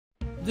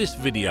This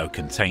video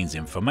contains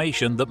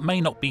information that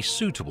may not be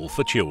suitable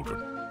for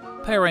children.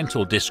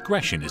 Parental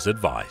discretion is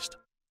advised.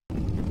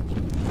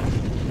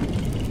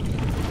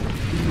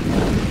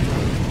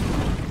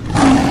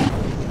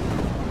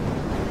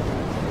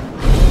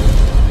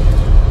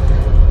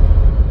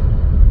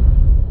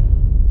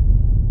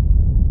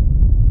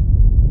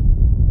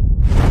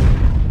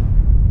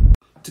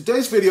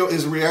 Today's video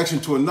is a reaction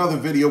to another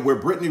video where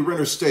Brittany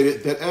Renner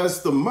stated that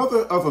as the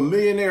mother of a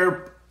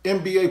millionaire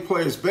NBA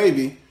player's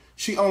baby,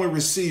 she only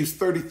receives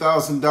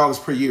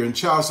 $30,000 per year in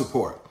child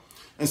support.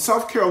 In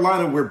South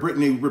Carolina, where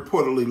Brittany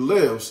reportedly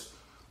lives,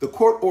 the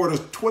court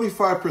orders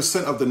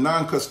 25% of the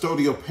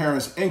non-custodial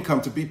parent's income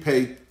to be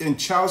paid in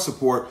child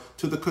support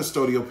to the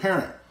custodial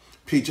parent.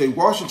 P.J.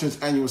 Washington's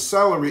annual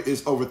salary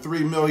is over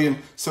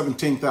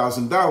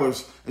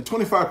 $3,017,000, and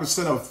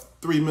 25% of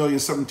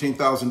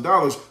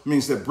 $3,017,000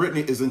 means that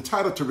Brittany is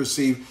entitled to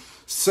receive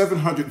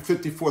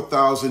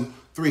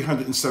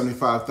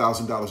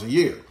 $754,375 a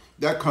year.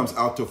 That comes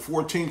out to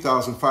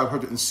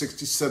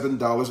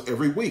 $14,567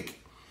 every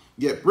week.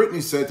 Yet Brittany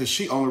said that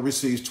she only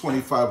receives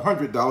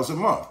 $2,500 a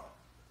month.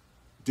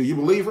 Do you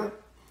believe her?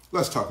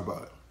 Let's talk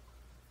about it.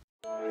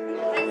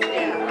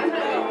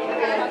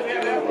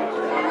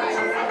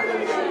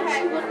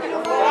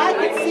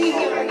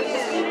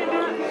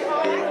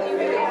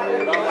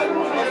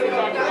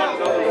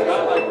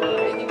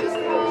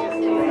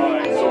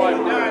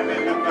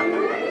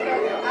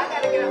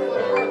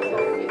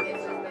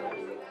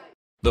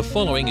 The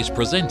following is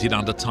presented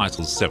under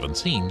Title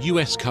 17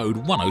 U.S. Code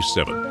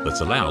 107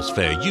 that allows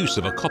fair use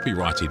of a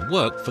copyrighted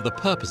work for the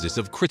purposes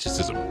of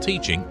criticism,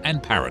 teaching,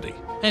 and parody.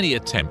 Any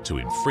attempt to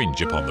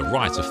infringe upon the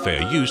right of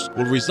fair use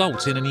will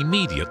result in an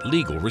immediate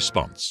legal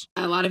response.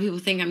 A lot of people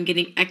think I'm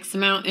getting X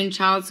amount in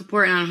child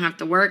support and I don't have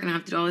to work and I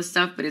have to do all this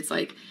stuff, but it's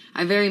like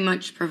I very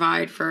much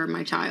provide for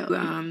my child.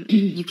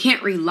 You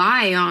can't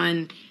rely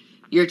on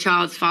your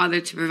child's father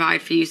to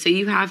provide for you, so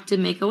you have to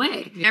make a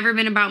way. It's never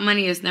been about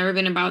money, it's never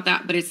been about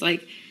that, but it's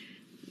like,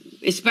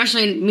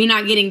 especially me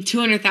not getting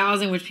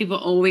 $200,000, which people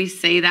always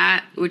say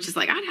that, which is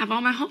like, I'd have all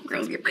my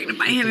homegirls get pregnant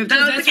by him if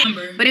that was the case.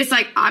 But it's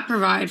like, I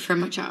provide for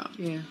my child.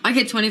 Yeah. I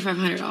get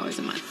 $2,500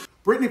 a month.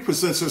 Brittany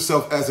presents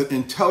herself as an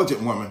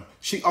intelligent woman.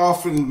 She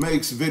often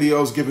makes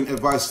videos giving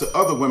advice to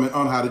other women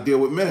on how to deal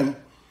with men.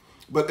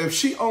 But if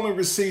she only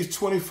receives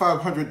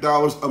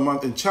 $2,500 a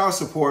month in child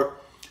support,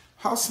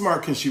 how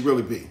smart can she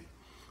really be?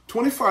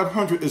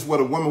 $2,500 is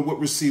what a woman would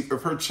receive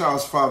if her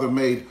child's father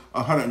made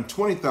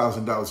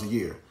 $120,000 a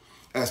year.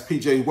 As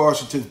P.J.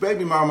 Washington's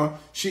baby mama,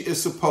 she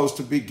is supposed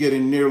to be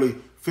getting nearly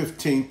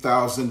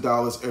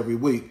 $15,000 every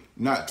week,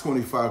 not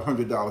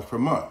 $2,500 per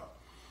month.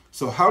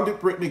 So how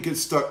did Brittany get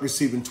stuck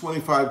receiving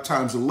 25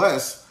 times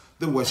less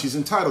than what she's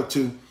entitled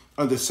to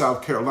under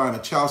South Carolina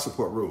child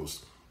support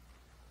rules?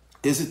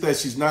 Is it that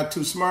she's not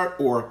too smart,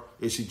 or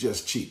is she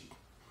just cheap?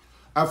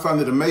 I find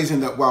it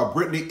amazing that while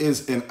Brittany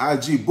is an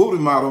IG booty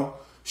model,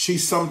 she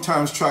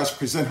sometimes tries to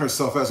present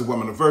herself as a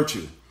woman of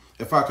virtue.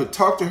 If I could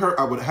talk to her,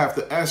 I would have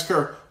to ask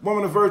her,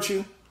 woman of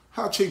virtue,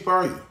 how cheap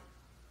are you?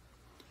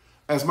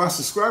 As my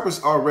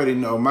subscribers already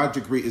know, my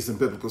degree is in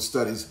biblical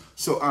studies,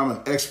 so I'm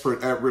an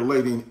expert at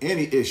relating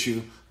any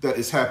issue that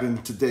is happening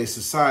in today's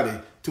society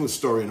to a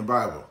story in the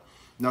Bible.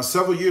 Now,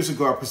 several years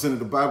ago, I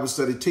presented a Bible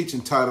study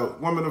teaching titled,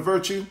 Woman of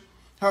Virtue,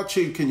 How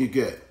Cheap Can You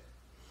Get?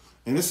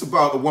 And it's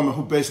about a woman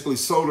who basically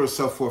sold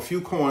herself for a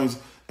few coins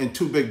and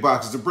 2 big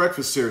boxes of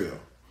breakfast cereal.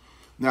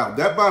 Now,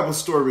 that Bible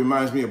story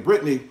reminds me of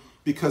Brittany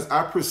because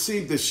I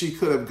perceived that she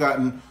could have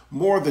gotten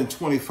more than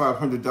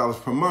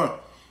 $2,500 per month.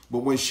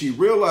 But when she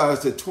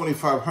realized that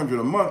 $2,500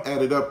 a month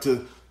added up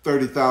to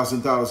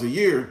 $30,000 a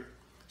year,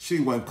 she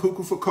went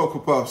cuckoo for Cocoa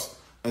Puffs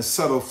and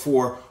settled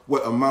for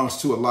what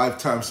amounts to a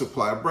lifetime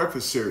supply of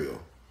breakfast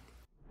cereal.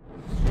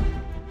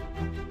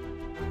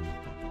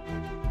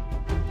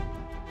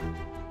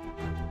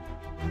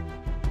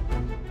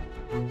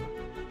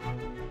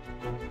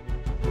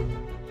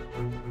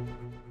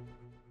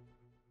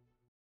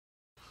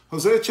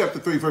 Hosea chapter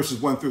 3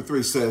 verses 1 through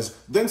 3 says,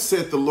 Then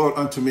said the Lord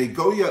unto me,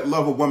 Go yet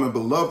love a woman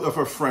beloved of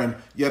her friend,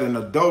 yet an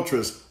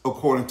adulteress,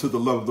 according to the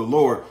love of the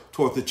Lord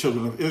toward the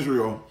children of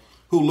Israel,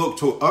 who look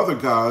to other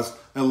gods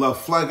and love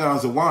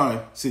flagons of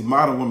wine. See,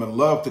 modern women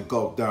love to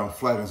gulp down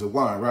flagons of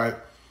wine, right?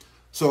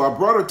 So I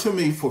brought her to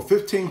me for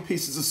 15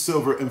 pieces of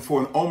silver and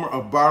for an omer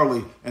of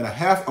barley and a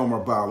half omer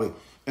of barley.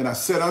 And I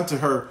said unto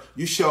her,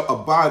 You shall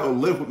abide or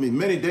live with me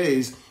many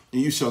days,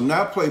 and you shall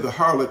not play the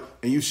harlot,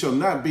 and you shall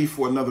not be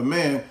for another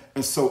man,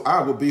 and so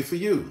I will be for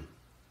you.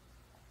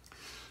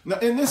 Now,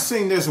 in this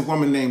scene, there's a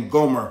woman named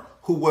Gomer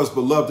who was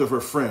beloved of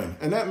her friend,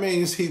 and that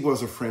means he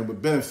was a friend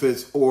with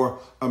benefits or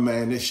a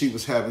man that she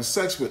was having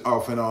sex with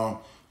off and on,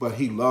 but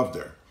he loved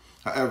her.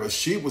 However,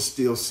 she was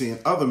still seeing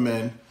other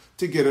men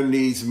to get her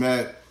needs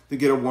met, to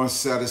get her wants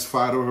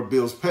satisfied or her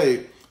bills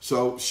paid.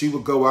 So she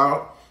would go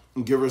out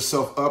and give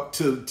herself up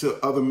to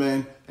other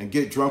men and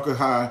get drunk or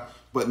high.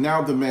 But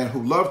now the man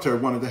who loved her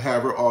wanted to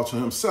have her all to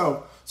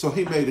himself. So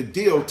he made a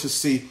deal to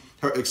see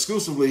her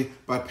exclusively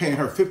by paying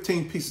her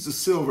 15 pieces of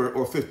silver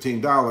or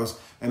 $15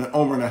 and an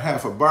omer and a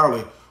half of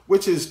barley,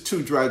 which is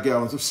 2 dry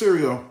gallons of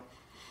cereal.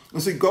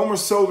 And see, Gomer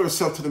sold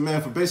herself to the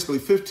man for basically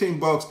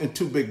 $15 and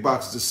 2 big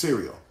boxes of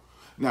cereal.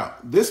 Now,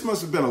 this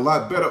must have been a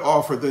lot better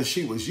offer than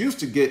she was used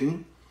to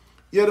getting,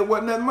 yet it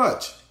wasn't that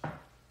much.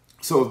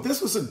 So if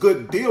this was a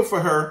good deal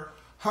for her,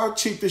 how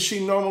cheap does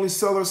she normally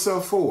sell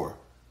herself for?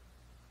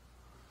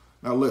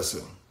 Now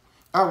listen,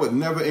 I would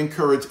never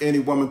encourage any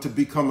woman to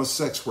become a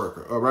sex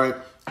worker, all right?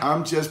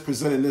 I'm just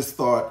presenting this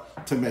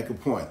thought to make a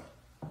point.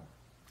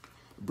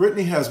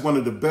 Brittany has one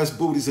of the best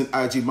booties in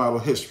IG model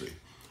history.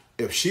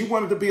 If she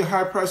wanted to be a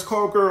high-priced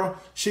call girl,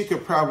 she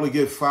could probably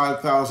get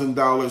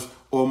 $5,000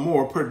 or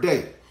more per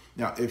day.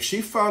 Now, if she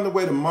found a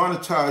way to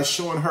monetize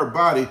showing her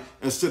body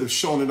instead of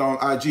showing it on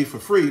IG for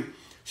free,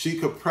 she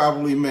could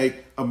probably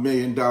make $1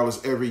 million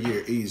every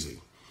year easy.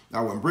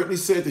 Now, when Brittany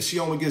said that she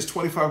only gets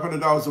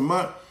 $2,500 a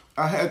month,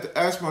 I had to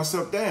ask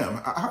myself, damn,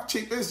 how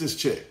cheap is this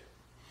chick?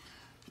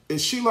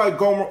 Is she like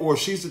Gomer, or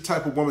she's the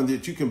type of woman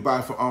that you can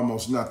buy for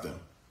almost nothing?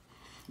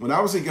 When I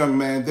was a young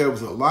man, there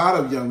was a lot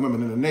of young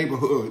women in the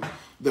neighborhood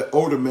that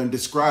older men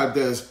described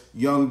as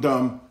young,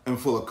 dumb, and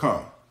full of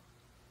cum.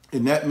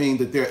 And that means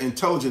that their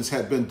intelligence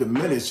had been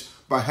diminished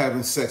by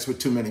having sex with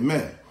too many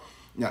men.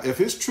 Now,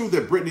 if it's true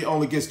that Brittany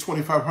only gets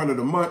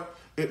 $2,500 a month,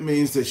 it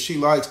means that she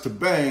likes to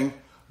bang,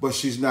 but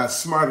she's not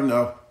smart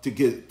enough to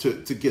get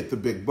the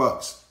big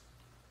bucks.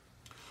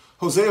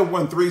 Hosea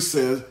 1:3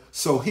 says,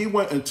 so he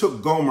went and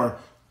took Gomer,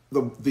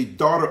 the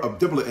daughter of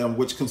Diblaim,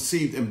 which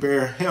conceived and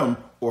bare him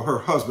or her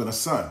husband a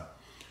son.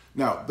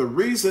 Now, the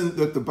reason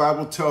that the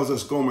Bible tells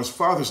us Gomer's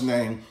father's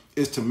name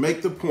is to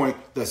make the point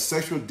that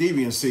sexual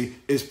deviancy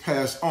is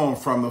passed on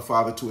from the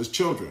father to his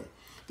children.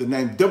 The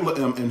name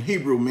Diblaim in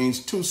Hebrew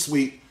means too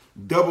sweet,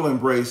 double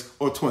embrace,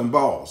 or twin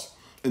balls.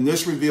 And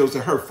this reveals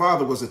that her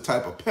father was a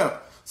type of pimp.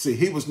 See,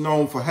 he was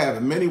known for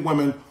having many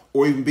women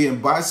or even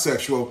being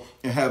bisexual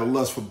and had a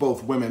lust for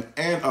both women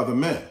and other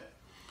men.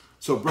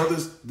 So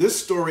brothers, this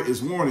story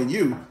is warning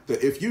you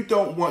that if you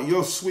don't want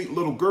your sweet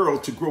little girl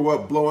to grow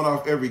up blowing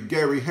off every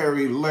Gary,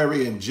 Harry,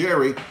 Larry, and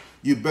Jerry,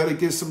 you better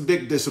get some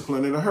dick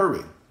discipline in a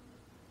hurry.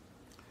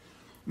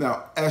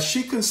 Now, as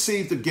she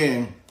conceived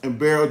again and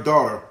bare a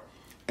daughter,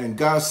 and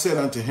God said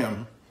unto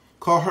him,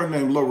 call her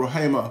name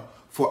Lo-Ruhamah,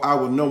 for I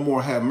will no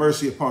more have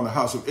mercy upon the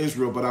house of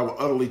Israel, but I will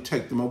utterly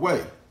take them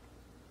away.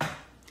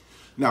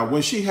 Now,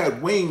 when she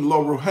had weaned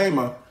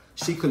Lo-Ruhamah,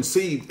 she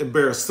conceived and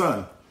bare a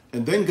son.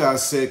 And then God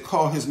said,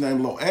 call his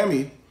name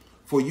Lo-Ammi,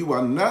 for you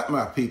are not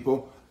my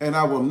people, and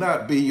I will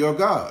not be your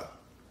God.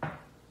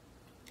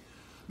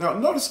 Now,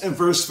 notice in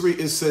verse 3,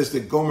 it says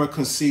that Gomer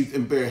conceived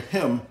and bare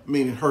him,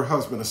 meaning her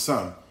husband, a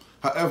son.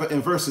 However,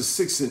 in verses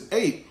 6 and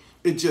 8,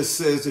 it just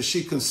says that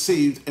she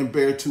conceived and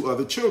bare 2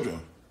 other children.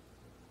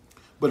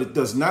 But it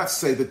does not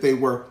say that they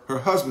were her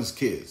husband's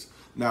kids.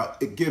 Now,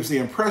 it gives the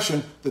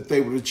impression that they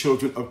were the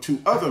children of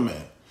 2 other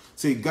men.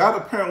 See, God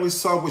apparently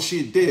saw what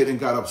she did and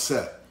got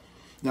upset.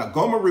 Now,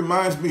 Gomer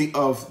reminds me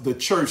of the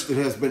church that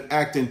has been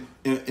acting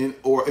in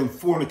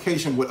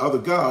fornication with other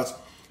gods.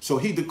 So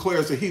he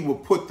declares that he will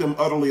put them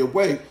utterly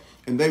away,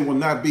 and they will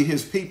not be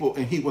his people,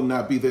 and he will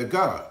not be their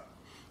God.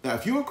 Now,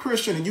 if you're a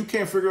Christian and you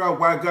can't figure out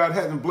why God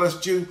hasn't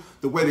blessed you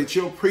the way that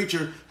your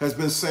preacher has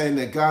been saying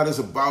that God is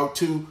about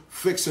to,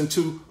 fixing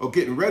to, or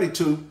getting ready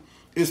to,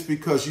 it's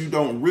because you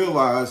don't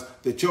realize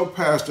that your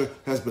pastor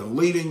has been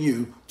leading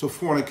you to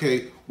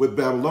fornicate with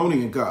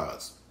Babylonian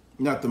gods,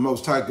 not the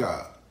Most High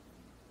God.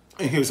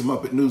 And here's a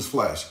Muppet news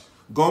flash.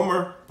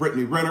 Gomer,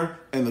 Brittany Renner,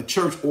 and the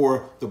church,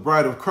 or the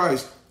bride of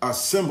Christ, are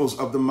symbols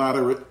of the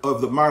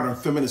modern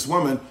feminist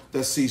woman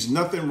that sees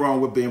nothing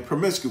wrong with being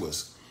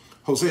promiscuous.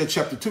 Hosea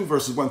chapter 2,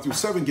 verses 1 through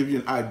 7 give you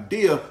an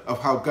idea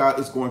of how God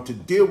is going to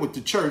deal with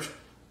the church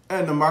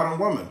and the modern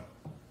woman.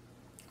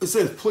 It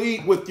says,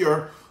 plead with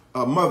your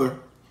mother,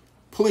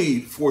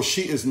 plead, for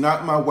she is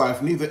not my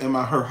wife, neither am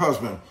I her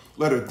husband.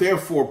 Let her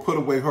therefore put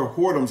away her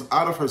whoredoms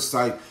out of her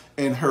sight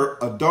and her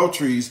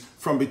adulteries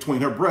from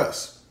between her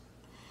breasts.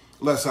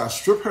 Lest I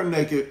strip her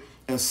naked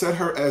and set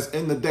her as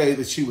in the day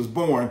that she was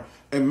born,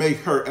 and make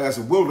her as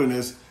a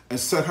wilderness and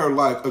set her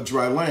like a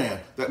dry land.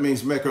 That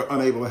means make her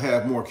unable to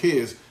have more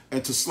kids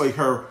and to slay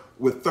her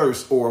with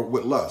thirst or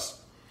with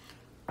lust.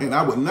 And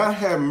I would not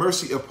have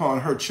mercy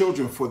upon her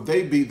children, for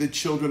they be the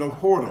children of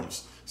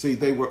whoredoms. See,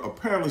 they were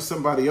apparently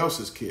somebody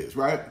else's kids,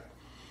 right?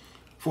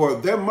 For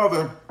their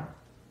mother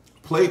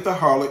played the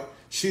harlot.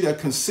 She that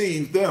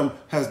conceived them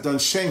has done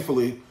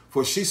shamefully,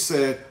 for she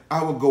said,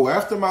 I will go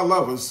after my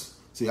lovers.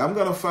 See, I'm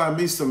going to find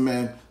me some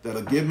men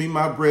that'll give me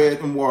my bread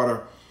and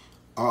water.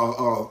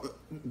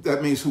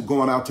 That means who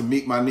going out to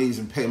meet my needs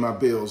and pay my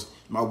bills,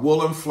 my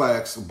wool and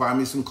flax, buy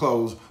me some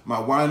clothes, my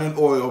wine and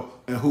oil,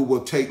 and who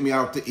will take me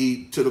out to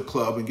eat, to the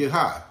club, and get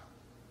high.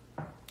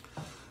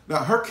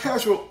 Now, her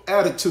casual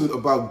attitude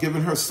about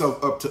giving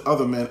herself up to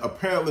other men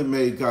apparently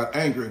made God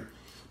angry,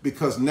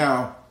 because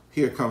now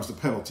here comes the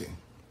penalty.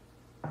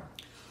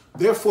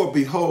 Therefore,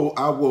 behold,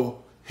 I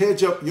will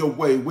hedge up your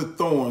way with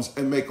thorns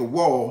and make a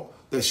wall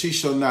that she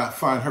shall not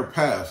find her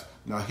path.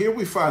 Now, here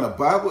we find a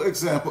Bible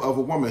example of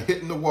a woman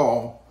hitting the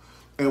wall,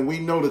 and we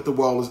know that the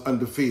wall is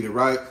undefeated,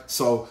 right?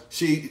 So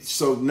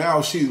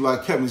now she,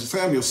 like Kevin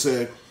Samuel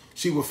said,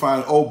 She would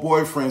find old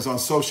boyfriends on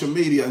social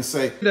media and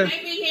say, "Hey,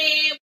 big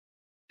head.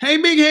 Hey,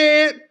 big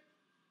head."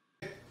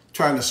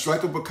 Trying to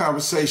strike up a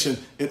conversation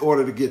in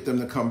order to get them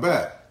to come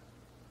back.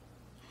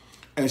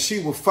 And she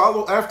will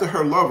follow after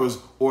her lovers,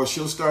 or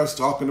she'll start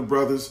stalking the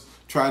brothers,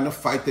 trying to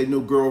fight their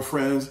new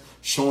girlfriends,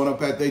 showing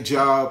up at their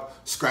job,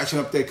 scratching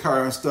up their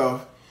car and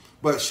stuff.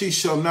 But she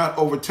shall not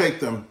overtake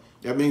them.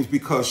 That means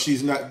because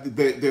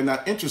they're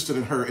not interested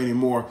in her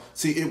anymore.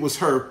 See, it was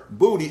her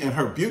booty and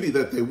her beauty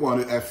that they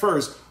wanted at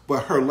first,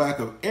 but her lack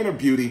of inner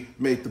beauty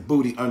made the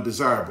booty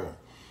undesirable.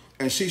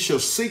 And she shall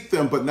seek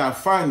them but not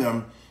find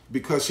them,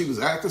 because she was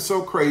acting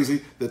so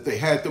crazy that they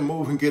had to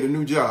move and get a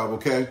new job,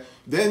 okay?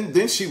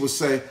 Then she would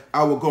say,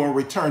 I will go and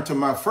return to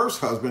my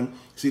first husband.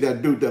 See,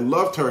 that dude that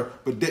loved her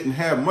but didn't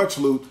have much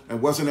loot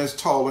and wasn't as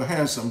tall or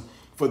handsome,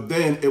 for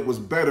then it was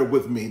better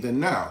with me than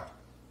now.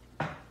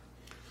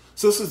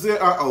 Sisters,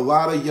 there are a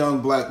lot of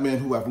young black men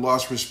who have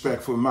lost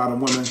respect for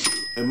modern women,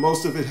 and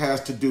most of it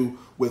has to do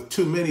with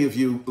too many of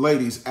you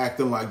ladies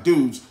acting like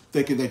dudes,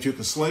 thinking that you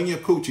can sling your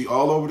coochie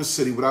all over the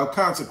city without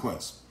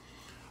consequence.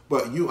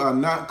 But you are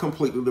not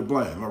completely to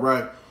blame, all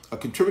right? A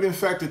contributing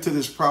factor to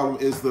this problem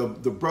is the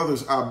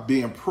brothers are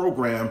being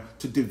programmed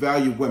to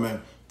devalue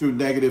women through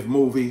negative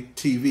movie,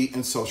 TV,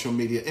 and social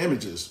media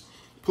images.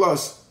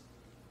 Plus,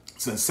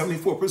 since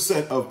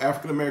 74% of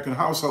African-American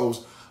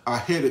households are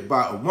headed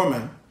by a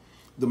woman,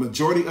 the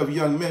majority of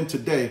young men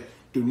today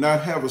do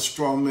not have a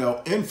strong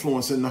male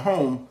influence in the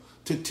home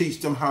to teach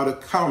them how to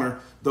counter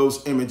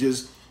those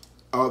images,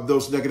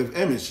 those negative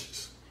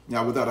images.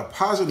 Now, without a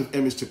positive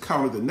image to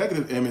counter the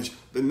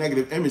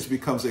negative image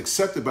becomes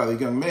accepted by the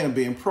young man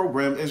being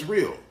programmed as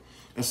real.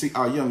 And see,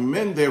 our young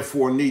men,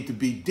 therefore, need to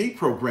be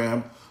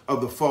deprogrammed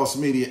of the false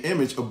media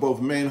image of both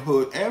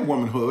manhood and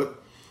womanhood.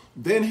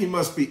 Then he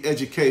must be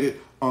educated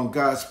on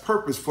God's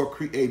purpose for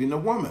creating a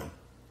woman.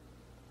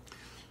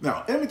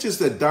 Now, images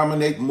that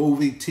dominate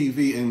movie,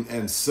 TV,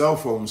 and cell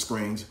phone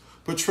screens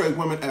portray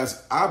women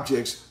as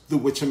objects through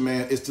which a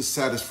man is to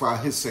satisfy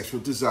his sexual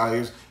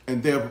desires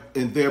and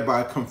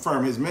thereby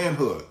confirm his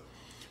manhood.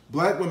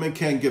 Black women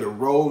can't get a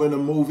role in a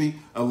movie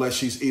unless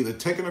she's either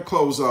taking her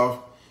clothes off,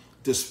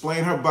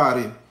 displaying her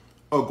body,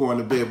 or going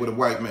to bed with a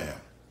white man.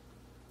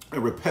 A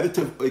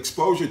repetitive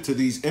exposure to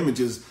these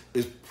images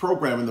is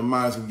programming the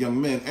minds of young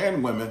men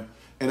and women,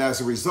 and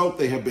as a result,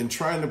 they have been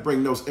trying to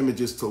bring those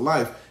images to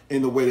life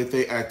in the way that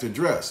they act or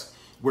dress.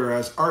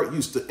 Whereas art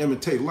used to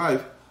imitate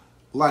life,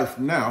 life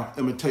now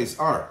imitates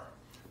art.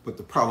 But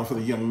the problem for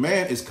the young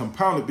man is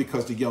compounded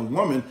because the young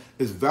woman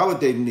is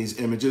validating these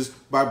images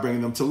by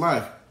bringing them to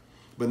life.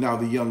 But now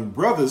the young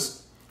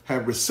brothers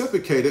have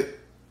reciprocated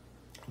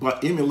by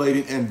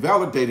emulating and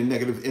validating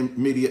negative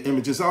media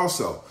images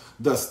also.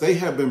 Thus, they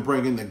have been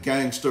bringing the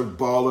gangster,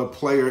 baller,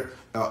 player,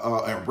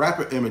 and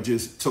rapper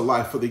images to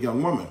life for the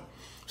young woman.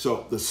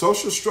 So the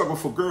social struggle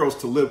for girls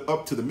to live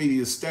up to the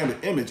media's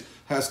standard image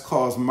has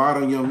caused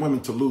modern young women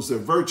to lose their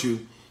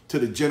virtue to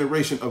the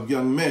generation of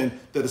young men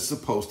that is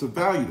supposed to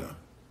value them.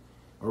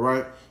 All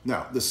right.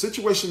 Now, the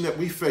situation that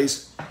we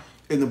face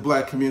in the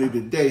black community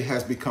today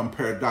has become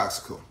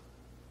paradoxical.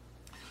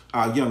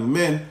 Our young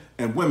men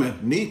and women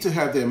need to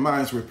have their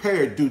minds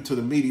repaired due to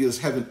the media's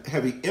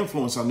heavy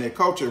influence on their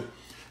culture.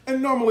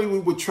 And normally we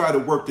would try to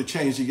work to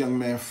change the young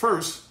man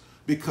first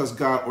because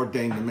God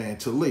ordained the man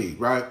to lead,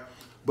 right?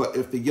 But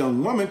if the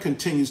young woman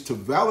continues to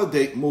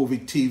validate movie,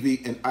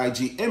 TV, and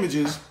IG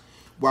images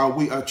while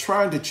we are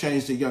trying to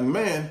change the young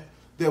man,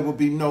 there will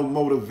be no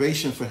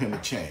motivation for him to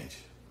change.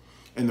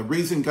 And the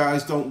reason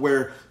guys don't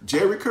wear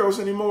jerry curls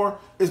anymore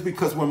is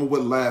because women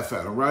would laugh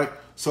at them, right?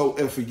 So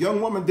if a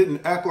young woman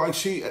didn't act like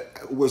she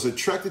was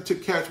attracted to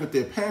cats with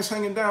their pants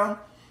hanging down,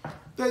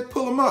 they'd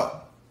pull them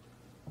up.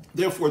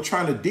 Therefore,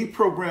 trying to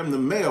deprogram the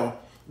male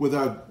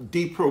without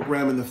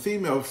deprogramming the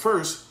female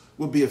first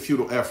would be a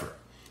futile effort.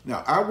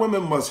 Now, our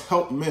women must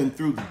help men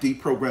through the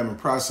deprogramming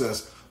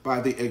process by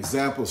the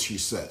examples she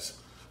sets.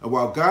 And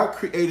while God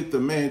created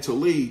the man to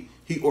lead,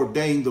 he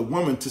ordained the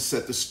woman to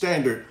set the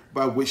standard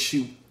by which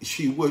she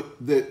should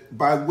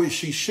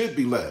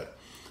be led.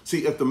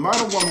 See, if the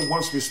modern woman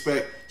wants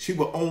respect, she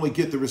will only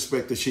get the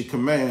respect that she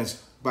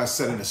commands by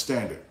setting a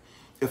standard.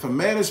 If a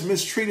man is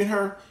mistreating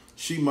her,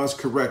 she must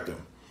correct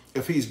him.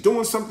 If he's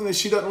doing something that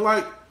she doesn't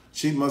like,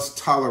 she must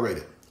tolerate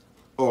it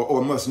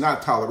or must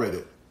not tolerate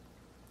it.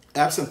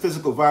 Absent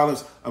physical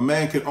violence, a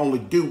man can only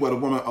do what a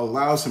woman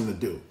allows him to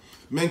do.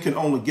 Men can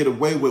only get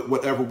away with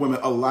whatever women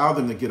allow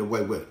them to get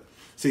away with.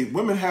 See,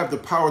 women have the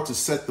power to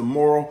set the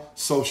moral,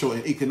 social,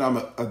 and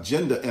economic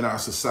agenda in our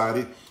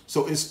society,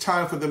 so it's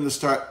time for them to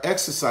start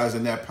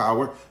exercising that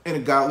power in a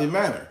godly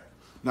manner.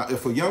 Now,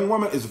 if a young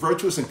woman is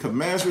virtuous and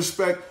commands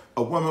respect,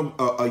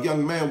 a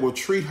young man will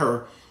treat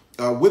her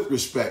with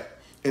respect.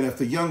 And if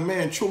the young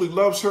man truly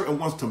loves her and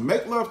wants to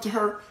make love to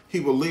her, he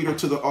will lead her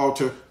to the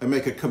altar and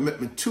make a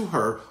commitment to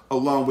her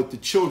along with the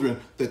children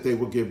that they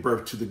will give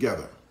birth to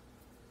together.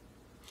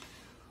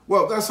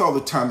 Well, that's all the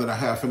time that I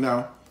have for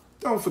now.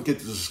 Don't forget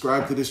to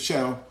subscribe to this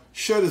channel,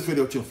 share this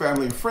video with your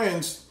family and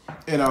friends,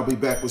 and I'll be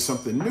back with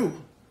something new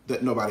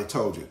that nobody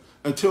told you.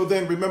 Until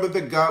then, remember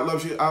that God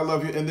loves you, I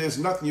love you, and there's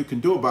nothing you can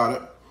do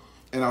about it.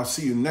 And I'll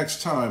see you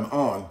next time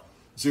on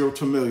 0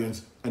 to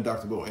Millions and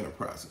Dr. Will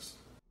Enterprises.